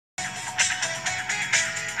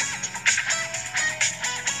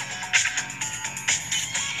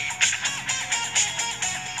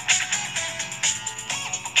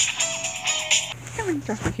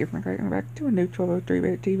Josh here from Welcome back to a new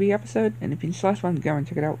 1203BARRETT TV episode, and if you just last one, go and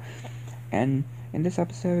check it out. And in this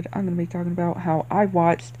episode, I'm going to be talking about how I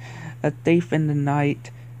watched A Thief in the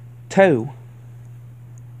Night 2.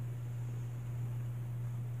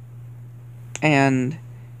 And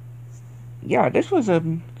yeah, this was a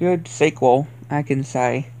good sequel, I can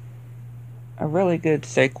say. A really good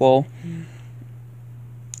sequel.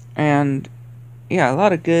 And yeah, a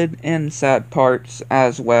lot of good and sad parts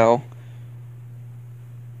as well.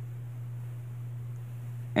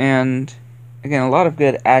 And again, a lot of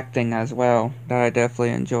good acting as well that I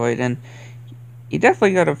definitely enjoyed. And you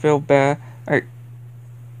definitely gotta feel bad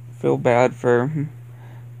for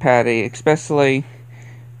Patty, especially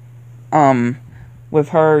with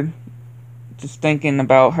her just thinking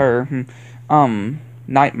about her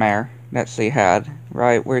nightmare that she had,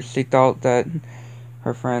 right, where she thought that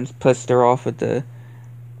her friends pushed her off at the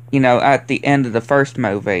at the end of the first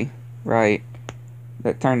movie, right?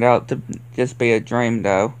 That turned out to just be a dream,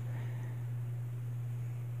 though.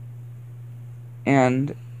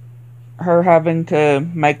 And her having to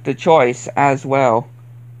make the choice as well.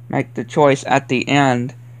 Make the choice at the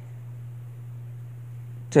end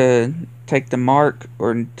to take the mark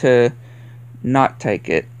or to not take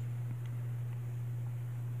it.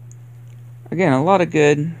 Again, a lot of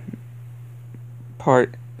good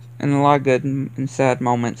part and a lot of good and sad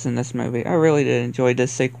moments in this movie. I really did enjoy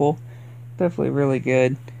this sequel. Definitely really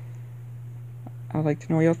good. I'd like to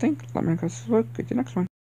know what y'all think. Let me know. Get you next one.